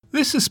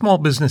This is Small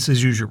Business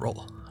as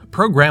Usual, a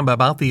program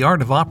about the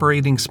art of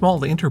operating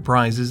small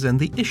enterprises and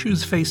the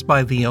issues faced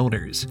by the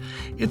owners.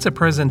 It's a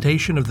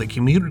presentation of the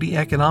Community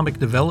Economic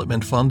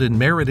Development Fund in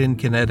Meriden,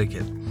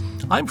 Connecticut.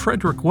 I'm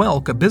Frederick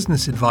Welk, a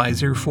business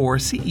advisor for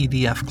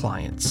CEDF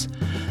clients.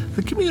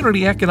 The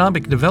Community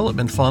Economic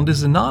Development Fund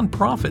is a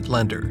nonprofit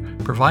lender,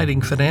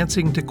 providing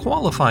financing to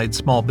qualified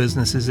small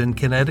businesses in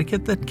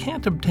Connecticut that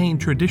can't obtain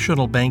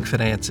traditional bank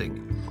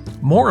financing.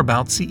 More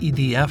about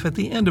CEDF at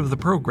the end of the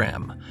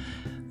program.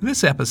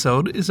 This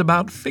episode is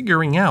about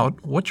figuring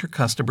out what your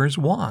customers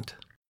want.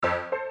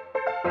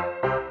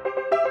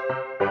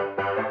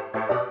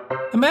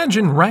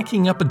 Imagine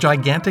racking up a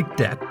gigantic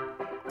debt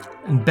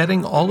and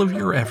betting all of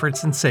your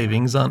efforts and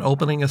savings on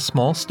opening a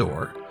small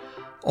store,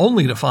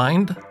 only to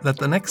find that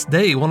the next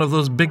day one of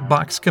those big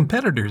box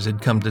competitors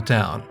had come to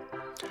town.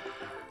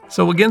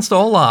 So against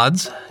all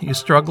odds, you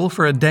struggle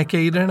for a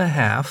decade and a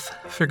half,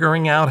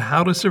 figuring out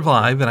how to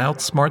survive and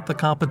outsmart the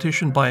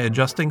competition by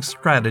adjusting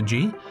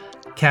strategy,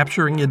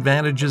 capturing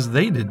advantages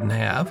they didn't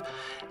have,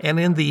 and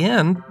in the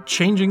end,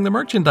 changing the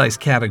merchandise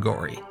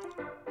category.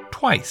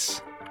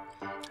 Twice.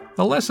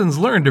 The lessons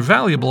learned are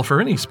valuable for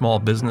any small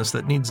business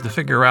that needs to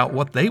figure out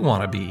what they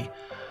want to be.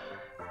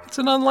 It's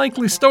an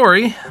unlikely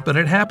story, but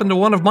it happened to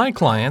one of my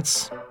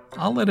clients.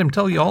 I'll let him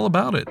tell you all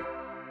about it.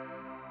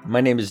 My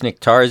name is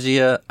Nick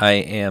Tarzia. I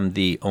am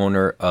the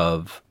owner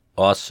of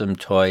Awesome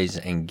Toys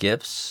and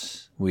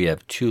Gifts. We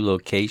have 2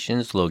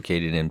 locations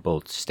located in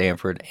both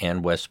Stamford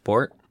and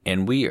Westport,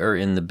 and we are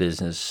in the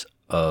business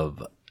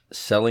of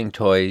selling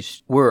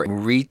toys. We're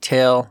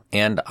retail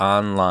and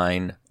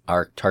online.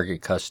 Our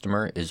target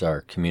customer is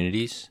our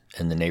communities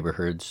and the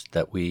neighborhoods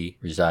that we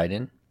reside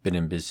in. Been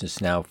in business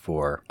now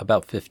for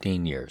about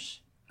 15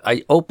 years.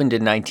 I opened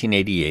in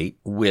 1988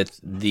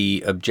 with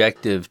the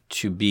objective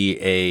to be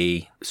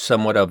a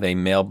somewhat of a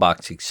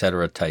mailbox,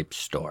 etc. type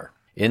store.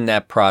 In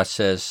that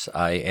process,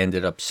 I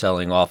ended up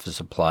selling office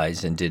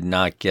supplies and did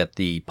not get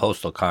the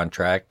postal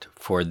contract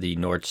for the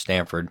North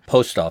Stamford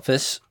Post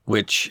Office,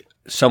 which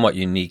somewhat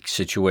unique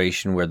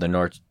situation where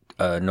the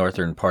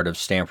northern part of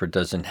Stamford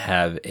doesn't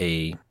have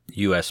a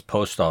U.S.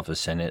 post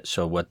office in it.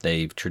 So what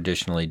they've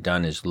traditionally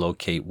done is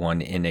locate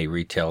one in a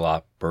retail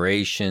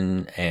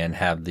operation and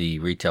have the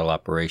retail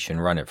operation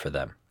run it for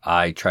them.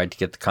 I tried to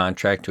get the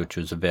contract, which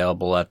was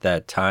available at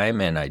that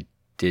time, and I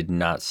did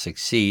not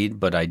succeed,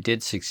 but I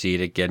did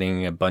succeed at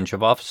getting a bunch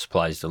of office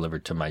supplies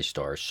delivered to my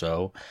store.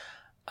 So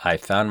I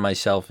found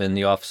myself in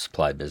the office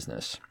supply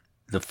business.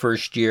 The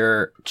first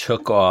year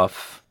took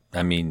off,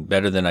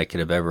 better than I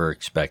could have ever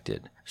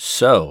expected.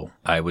 So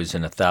I was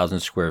in 1,000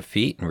 square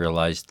feet and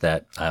realized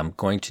that I'm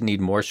going to need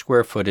more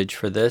square footage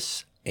for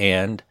this,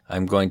 and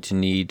I'm going to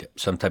need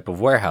some type of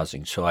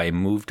warehousing. So I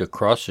moved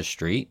across the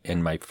street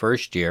in my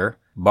first year,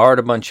 borrowed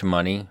a bunch of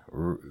money,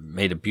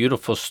 made a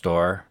beautiful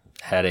store,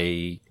 had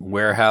a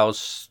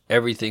warehouse.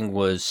 Everything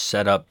was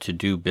set up to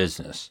do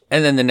business.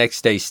 And then the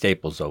next day,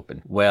 Staples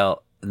opened.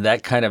 Well,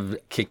 that kind of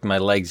kicked my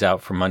legs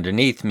out from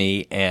underneath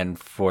me. And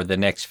for the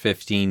next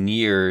 15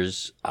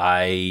 years,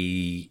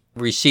 I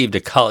received a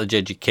college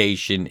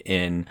education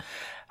in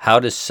how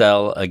to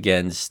sell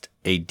against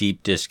a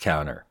deep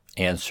discounter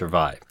and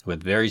survive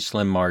with very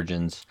slim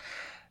margins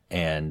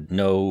and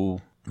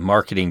no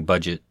marketing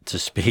budget to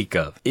speak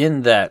of.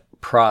 In that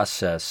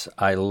process,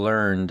 I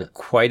learned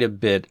quite a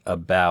bit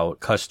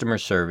about customer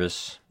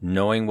service,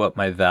 knowing what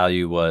my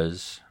value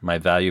was, my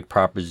value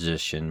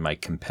proposition, my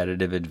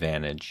competitive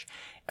advantage,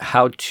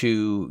 how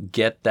to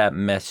get that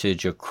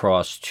message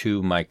across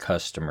to my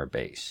customer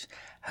base,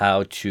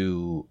 how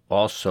to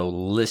also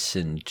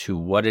listen to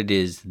what it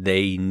is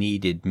they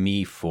needed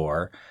me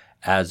for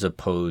as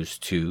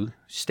opposed to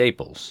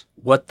Staples,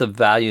 what the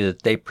value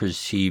that they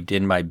perceived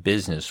in my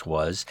business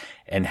was,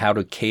 and how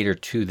to cater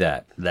to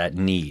that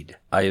need.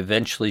 I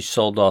eventually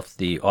sold off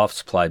the office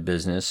supply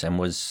business and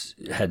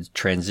had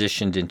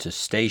transitioned into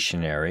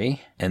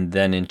stationery and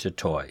then into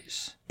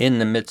toys. In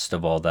the midst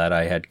of all that,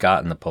 I had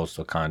gotten the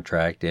postal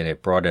contract and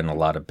it brought in a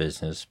lot of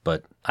business,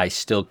 but I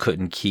still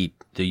couldn't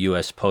keep the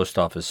U.S. Post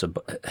Office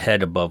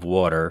head above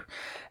water.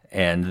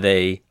 And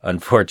they,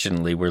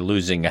 unfortunately, were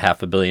losing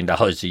 $500 million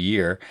a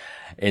year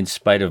in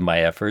spite of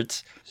my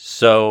efforts.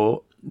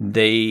 So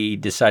they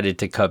decided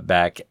to cut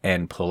back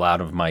and pull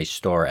out of my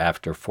store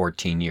after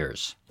 14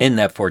 years. In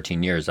that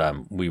 14 years,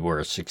 we were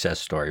a success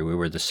story. We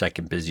were the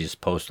second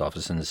busiest post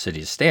office in the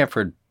city of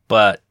Stamford,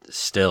 but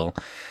still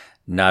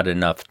not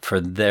enough for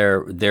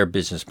their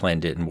business plan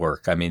didn't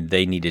work.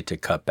 They needed to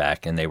cut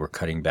back, and they were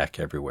cutting back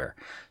everywhere.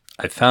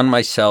 I found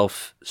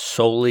myself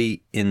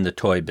solely in the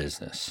toy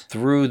business.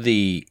 Through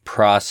the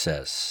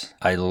process,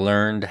 I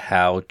learned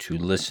how to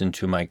listen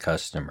to my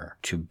customer,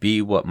 to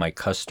be what my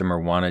customer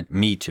wanted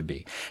me to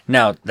be.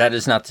 Now, that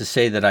is not to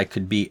say that I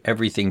could be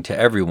everything to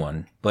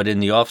everyone, but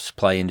in the office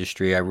supply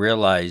industry, I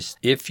realized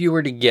if you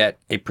were to get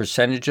a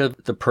percentage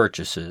of the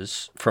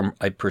purchases from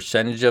a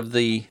percentage of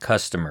the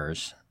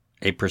customers,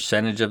 a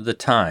percentage of the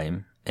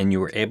time, and you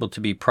were able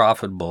to be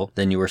profitable,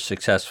 then you were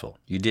successful.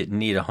 You didn't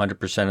need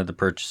 100% of the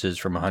purchases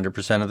from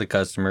 100% of the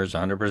customers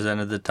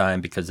 100% of the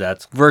time, because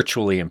that's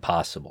virtually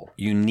impossible.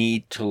 You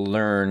need to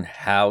learn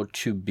how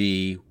to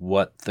be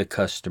what the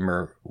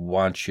customer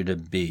wants you to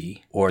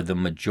be, or the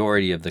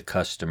majority of the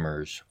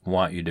customers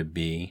want you to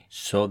be,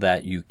 so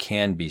that you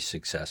can be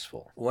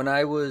successful. When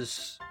I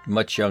was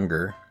much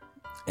younger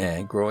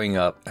and growing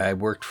up, I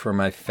worked for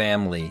my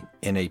family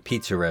in a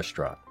pizza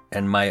restaurant.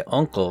 And my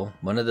uncle,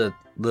 one of the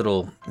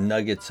little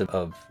nuggets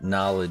of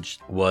knowledge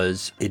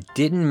was, it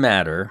didn't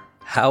matter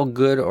how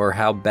good or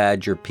how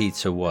bad your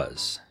pizza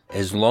was.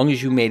 As long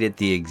as you made it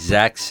the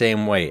exact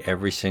same way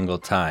every single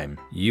time,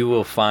 you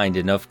will find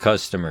enough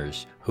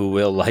customers who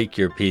will like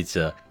your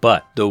pizza.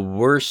 But the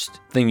worst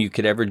thing you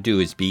could ever do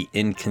is be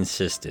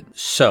inconsistent.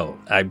 So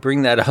I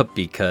bring that up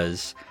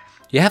because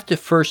you have to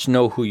first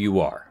know who you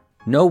are.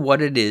 Know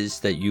what it is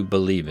that you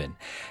believe in.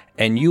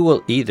 And you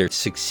will either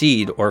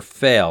succeed or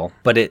fail,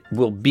 but it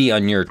will be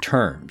on your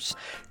terms.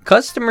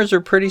 Customers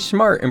are pretty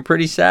smart and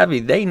pretty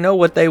savvy. They know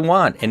what they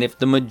want. And if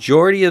the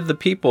majority of the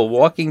people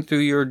walking through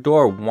your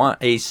door want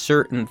a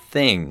certain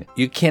thing,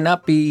 you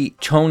cannot be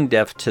tone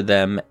deaf to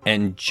them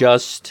and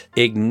just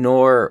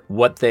ignore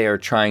what they are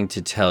trying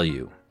to tell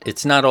you.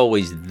 It's not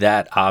always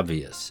that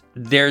obvious.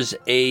 There's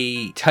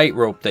a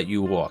tightrope that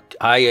you walk.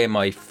 I am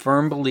a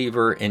firm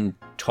believer in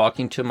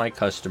talking to my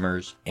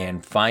customers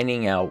and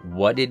finding out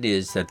what it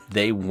is that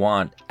they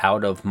want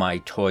out of my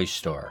toy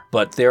store.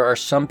 But there are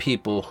some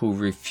people who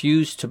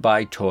refuse to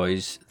buy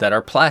toys that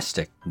are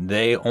plastic.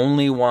 They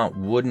only want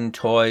wooden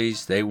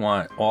toys. They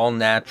want all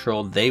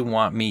natural. They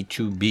want me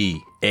to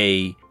be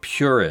a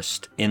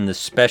purist in the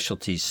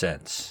specialty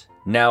sense.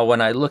 Now,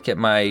 when I look at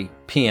my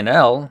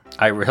P&L,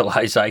 I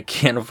realize I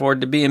can't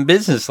afford to be in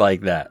business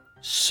like that.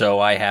 So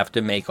I have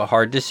to make a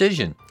hard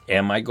decision.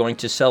 Am I going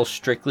to sell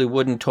strictly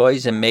wooden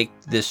toys and make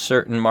this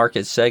certain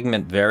market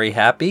segment very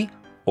happy?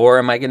 Or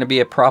am I going to be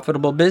a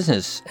profitable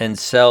business and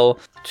sell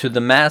to the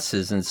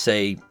masses and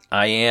say,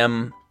 I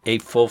am a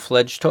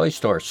full-fledged toy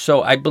store?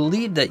 So I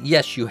believe that,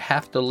 yes, you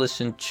have to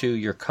listen to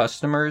your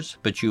customers,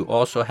 but you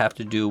also have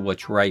to do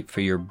what's right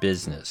for your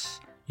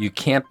business. You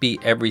can't be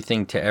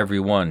everything to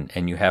everyone,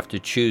 and you have to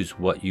choose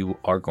what you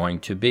are going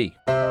to be.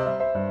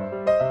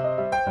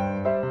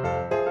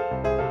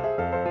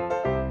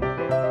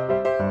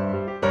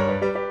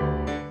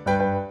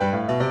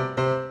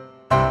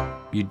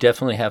 You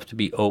definitely have to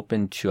be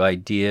open to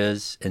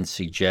ideas and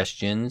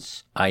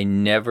suggestions. I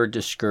never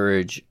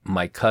discourage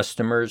my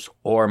customers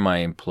or my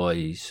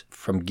employees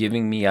from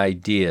giving me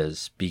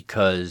ideas,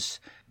 because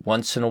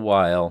once in a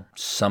while,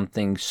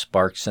 something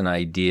sparks an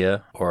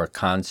idea or a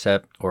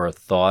concept or a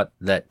thought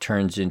that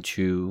turns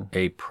into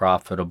a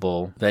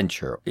profitable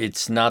venture.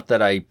 It's not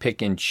that I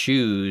pick and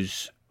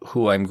choose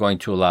who I'm going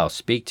to allow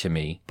speak to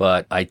me,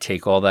 but I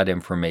take all that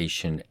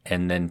information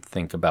and then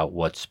think about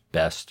what's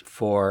best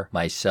for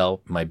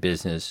myself, my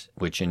business,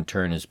 which in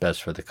turn is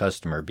best for the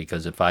customer,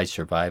 because if I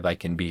survive, I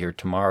can be here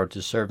tomorrow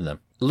to serve them.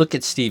 Look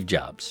at Steve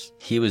Jobs.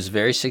 He was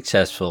very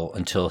successful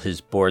until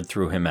his board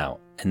threw him out.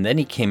 And then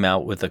he came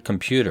out with a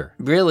computer.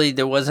 Really,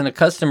 there wasn't a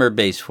customer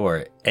base for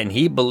it. And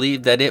he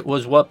believed that it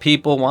was what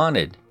people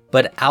wanted.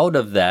 But out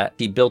of that,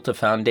 he built a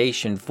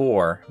foundation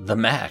for the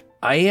Mac.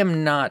 I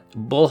am not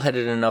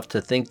bullheaded enough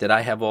to think that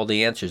I have all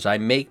the answers. I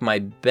make my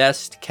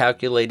best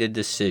calculated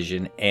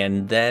decision.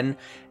 And then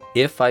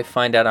if I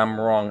find out I'm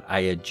wrong, I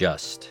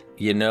adjust.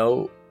 You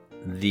know,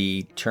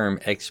 the term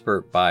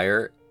expert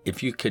buyer,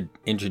 if you could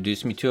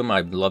introduce me to them,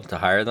 I'd love to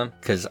hire them,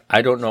 because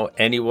I don't know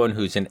anyone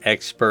who's an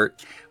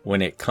expert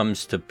when it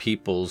comes to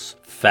people's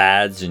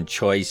fads and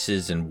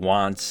choices and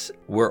wants.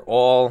 We're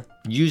all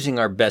using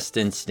our best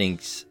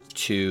instincts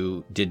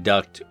to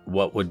deduct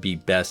what would be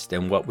best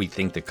and what we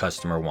think the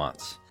customer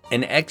wants.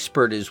 An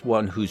expert is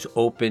one who's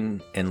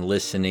open and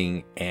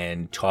listening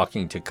and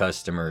talking to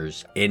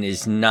customers and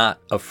is not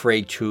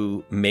afraid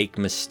to make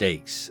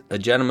mistakes. A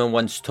gentleman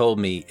once told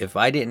me, if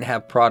I didn't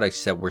have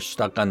products that were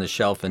stuck on the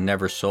shelf and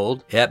never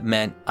sold, that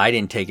meant I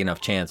didn't take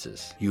enough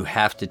chances. You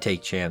have to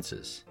take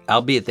chances,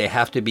 albeit they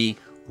have to be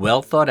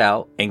well thought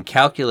out and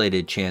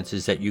calculated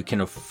chances that you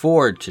can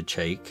afford to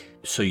take,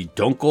 so you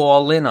don't go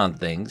all in on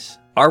things.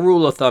 Our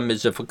rule of thumb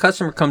is, if a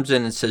customer comes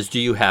in and says, do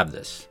you have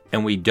this?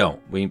 And we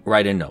don't, we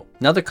write a no.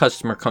 Another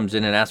customer comes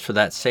in and asks for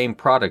that same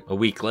product a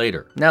week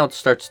later. Now it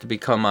starts to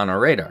become on our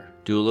radar.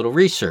 Do a little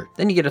research.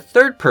 Then you get a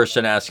third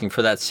person asking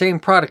for that same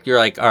product. You're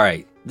like, all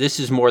right, this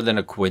is more than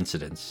a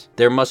coincidence.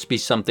 There must be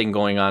something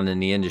going on in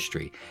the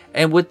industry.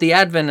 And with the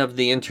advent of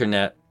the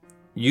internet,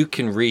 you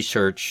can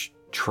research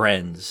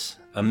trends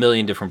a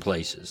million different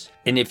places.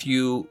 And if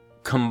you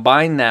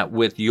combine that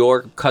with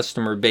your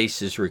customer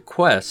base's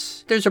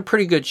requests, there's a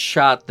pretty good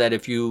shot that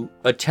if you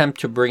attempt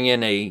to bring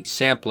in a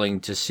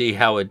sampling to see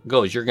how it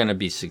goes, you're going to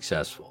be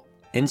successful.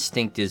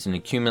 Instinct is an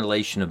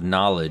accumulation of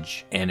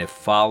knowledge and a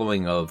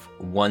following of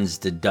one's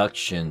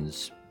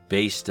deductions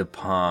based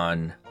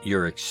upon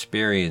your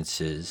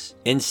experiences.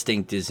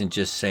 Instinct isn't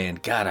just saying,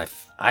 God,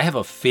 I have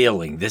a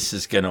feeling this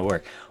is going to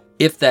work.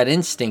 If that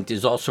instinct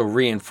is also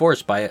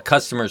reinforced by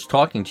customers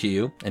talking to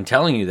you and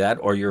telling you that,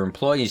 or your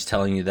employees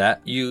telling you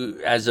that, you,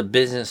 as a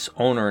business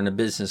owner and a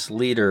business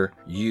leader,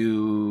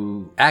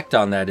 you act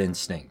on that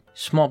instinct.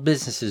 Small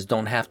businesses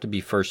don't have to be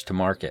first to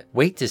market.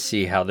 Wait to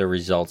see how their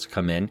results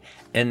come in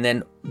and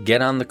then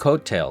get on the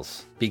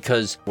coattails,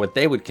 because what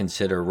they would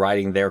consider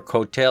riding their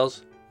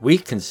coattails, we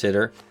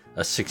consider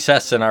a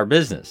success in our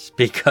business,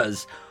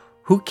 because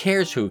who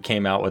cares who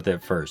came out with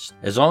it first?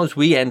 As long as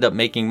we end up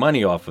making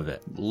money off of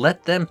it,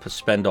 let them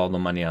spend all the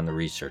money on the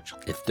research.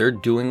 If they're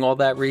doing all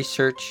that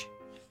research,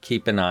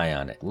 keep an eye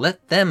on it.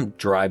 Let them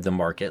drive the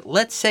market.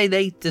 Let's say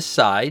they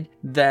decide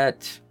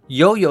that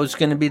yo-yo's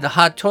going to be the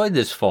hot toy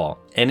this fall,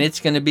 and it's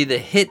going to be the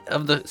hit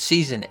of the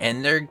season,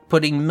 and they're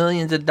putting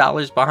millions of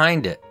dollars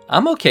behind it.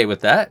 I'm okay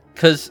with that,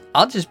 because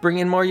I'll just bring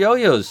in more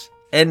yo-yos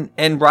and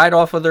ride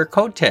off of their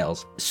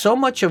coattails. So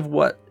much of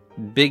what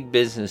big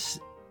business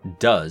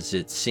does,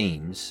 it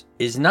seems,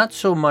 is not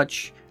so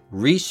much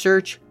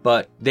research,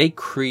 but they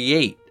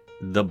create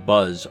the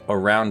buzz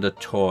around a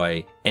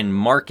toy and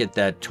market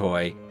that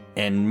toy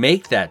and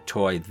make that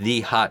toy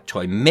the hot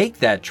toy, make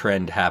that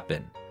trend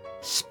happen.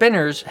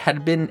 Spinners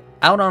had been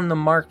out on the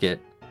market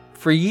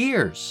for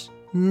years.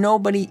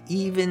 Nobody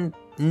even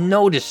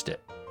noticed it.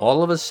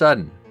 All of a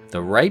sudden,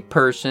 the right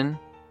person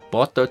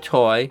bought the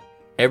toy.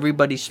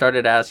 Everybody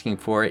started asking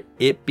for it.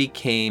 It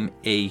became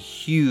a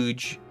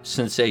huge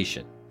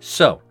sensation.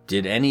 So,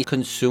 did any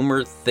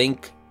consumer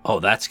think,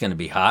 oh, that's going to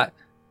be hot?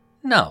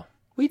 No,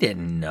 we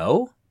didn't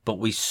know. But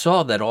we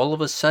saw that all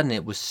of a sudden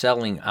it was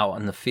selling out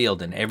on the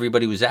field and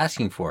everybody was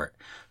asking for it.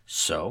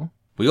 So,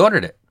 we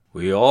ordered it.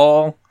 We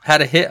all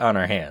had a hit on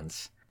our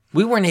hands.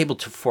 We weren't able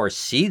to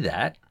foresee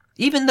that.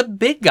 Even the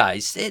big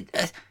guys,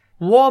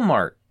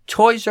 Walmart,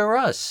 Toys R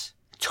Us,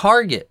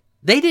 Target,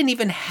 they didn't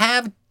even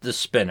have the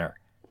spinner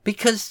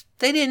because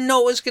they didn't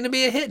know it was going to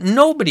be a hit.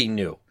 Nobody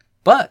knew.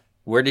 But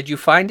where did you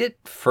find it?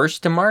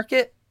 First to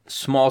market?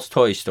 Small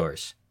toy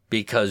stores.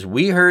 Because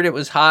we heard it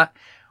was hot,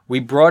 we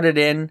brought it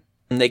in,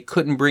 and they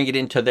couldn't bring it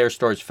into their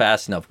stores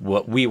fast enough,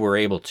 what we were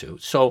able to.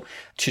 So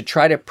to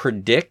try to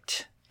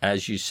predict,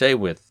 as you say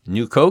with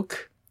New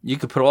Coke, you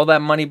could put all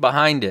that money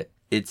behind it.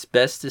 It's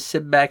best to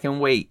sit back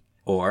and wait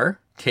or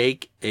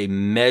take a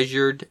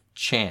measured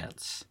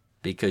chance,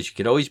 because you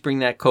could always bring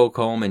that Coke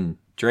home and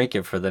drink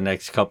it for the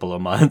next couple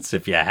of months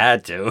if you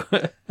had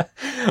to,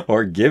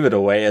 or give it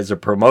away as a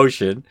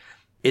promotion.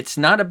 It's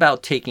not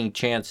about taking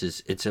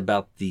chances. It's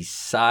about the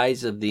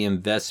size of the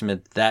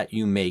investment that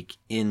you make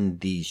in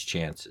these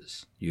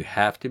chances. You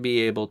have to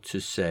be able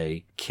to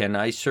say, can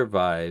I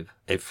survive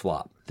a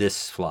flop?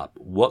 This flop,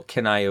 what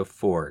can I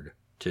afford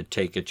to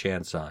take a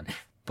chance on?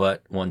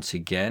 But once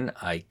again,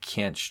 I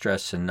can't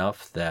stress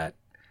enough that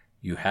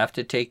you have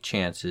to take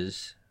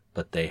chances,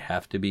 but they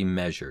have to be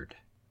measured.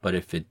 But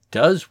if it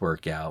does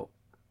work out,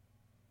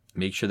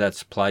 make sure that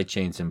supply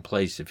chain's in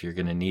place if you're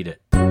going to need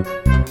it.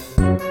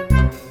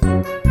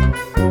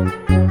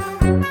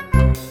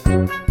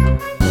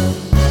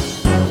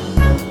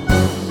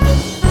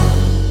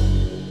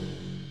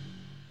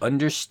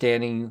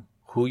 Understanding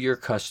who your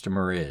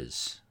customer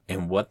is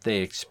and what they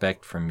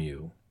expect from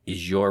you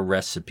is your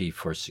recipe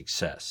for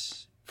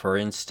success. For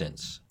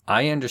instance,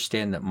 I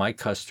understand that my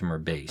customer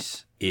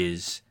base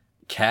is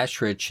cash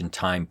rich and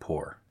time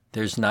poor.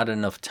 There's not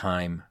enough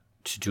time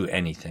to do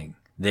anything.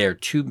 They're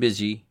too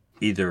busy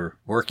either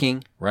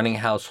working, running a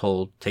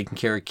household, taking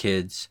care of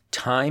kids.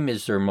 Time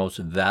is their most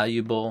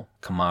valuable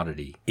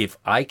commodity. If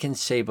I can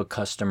save a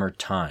customer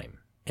time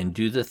and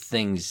do the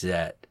things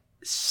that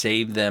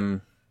save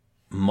them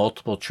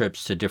multiple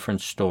trips to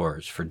different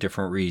stores for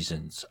different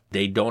reasons,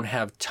 they don't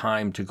have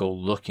time to go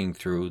looking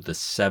through the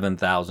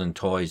 7,000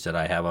 toys that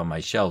I have on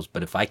my shelves.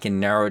 But if I can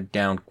narrow it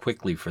down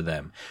quickly for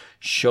them,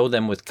 show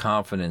them with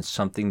confidence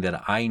something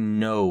that I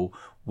know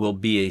will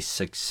be a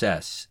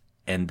success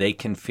and they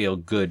can feel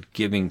good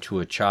giving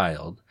to a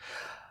child,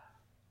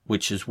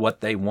 which is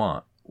what they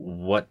want,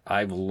 what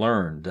I've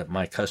learned that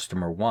my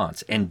customer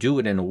wants, and do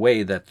it in a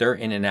way that they're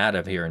in and out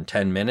of here in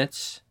 10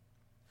 minutes.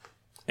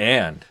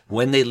 And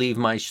when they leave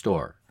my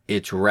store,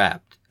 it's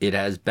wrapped, it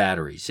has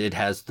batteries, it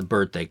has the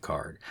birthday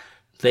card.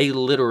 They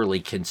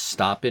literally can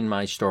stop in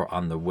my store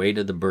on the way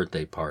to the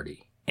birthday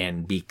party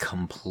and be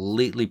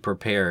completely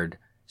prepared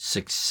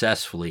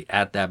successfully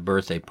at that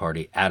birthday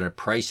party at a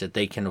price that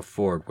they can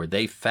afford, where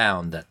they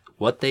found that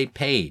what they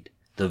paid,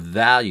 the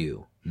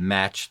value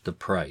matched the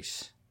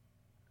price.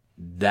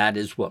 That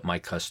is what my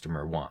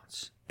customer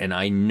wants. And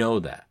I know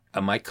that.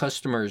 And my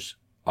customers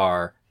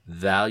are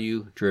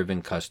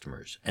value-driven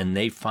customers, and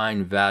they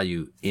find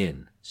value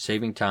in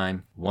saving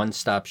time,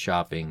 one-stop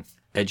shopping,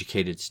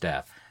 educated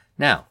staff.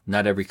 Now,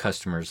 not every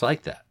customer is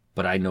like that,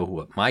 but I know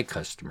what my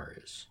customer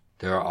is.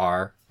 There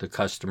are the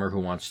customer who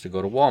wants to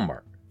go to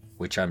Walmart,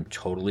 which I'm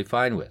totally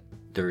fine with.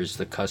 There is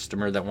the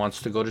customer that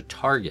wants to go to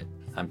Target.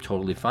 I'm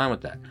totally fine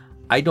with that.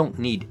 I don't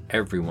need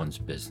everyone's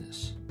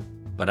business,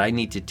 but I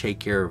need to take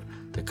care of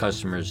the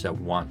customers that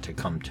want to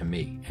come to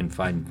me and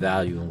find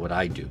value in what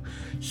I do.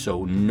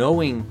 So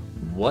knowing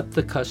what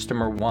the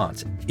customer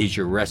wants is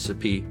your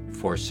recipe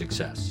for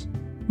success.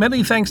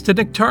 Many thanks to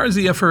Nick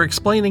Tarzia for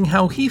explaining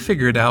how he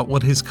figured out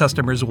what his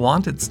customers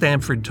want at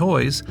Stanford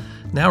Toys,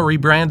 now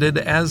rebranded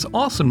as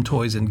Awesome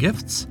Toys and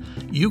Gifts.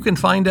 You can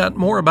find out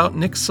more about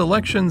Nick's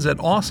selections at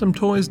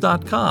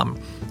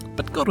awesometoys.com.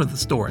 But go to the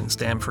store in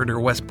Stamford or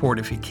Westport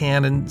if you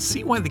can and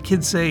see why the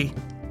kids say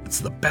it's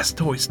the best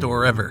toy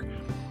store ever.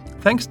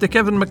 Thanks to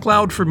Kevin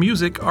MacLeod for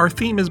music. Our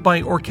theme is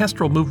by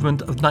Orchestral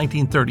Movement of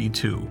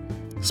 1932.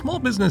 Small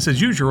Business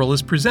as Usual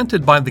is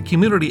presented by the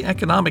Community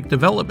Economic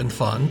Development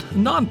Fund, a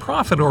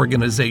nonprofit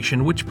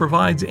organization which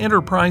provides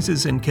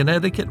enterprises in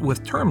Connecticut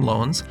with term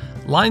loans,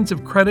 lines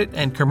of credit,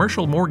 and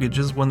commercial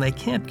mortgages when they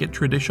can't get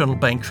traditional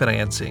bank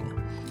financing.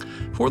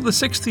 For the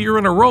 6th year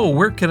in a row,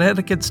 we're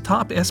Connecticut's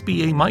top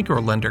SBA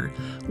microlender.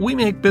 We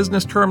make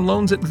business term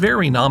loans at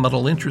very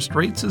nominal interest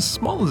rates as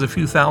small as a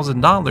few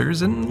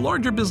 $1,000s and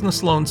larger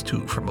business loans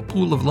too from a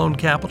pool of loan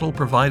capital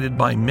provided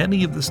by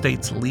many of the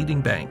state's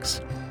leading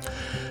banks.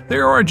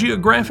 There are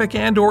geographic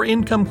and or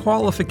income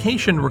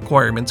qualification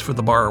requirements for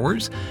the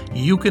borrowers.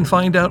 You can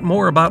find out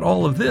more about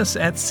all of this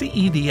at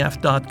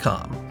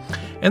cedf.com.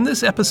 And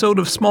this episode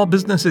of Small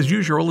Business as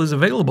Usual is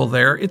available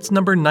there. It's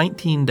number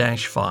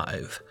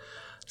 19-5.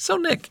 So,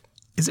 Nick,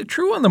 is it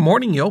true on the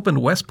morning you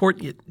opened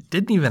Westport you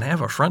didn't even have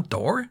a front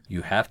door?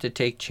 You have to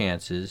take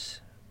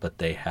chances, but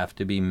they have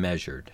to be measured.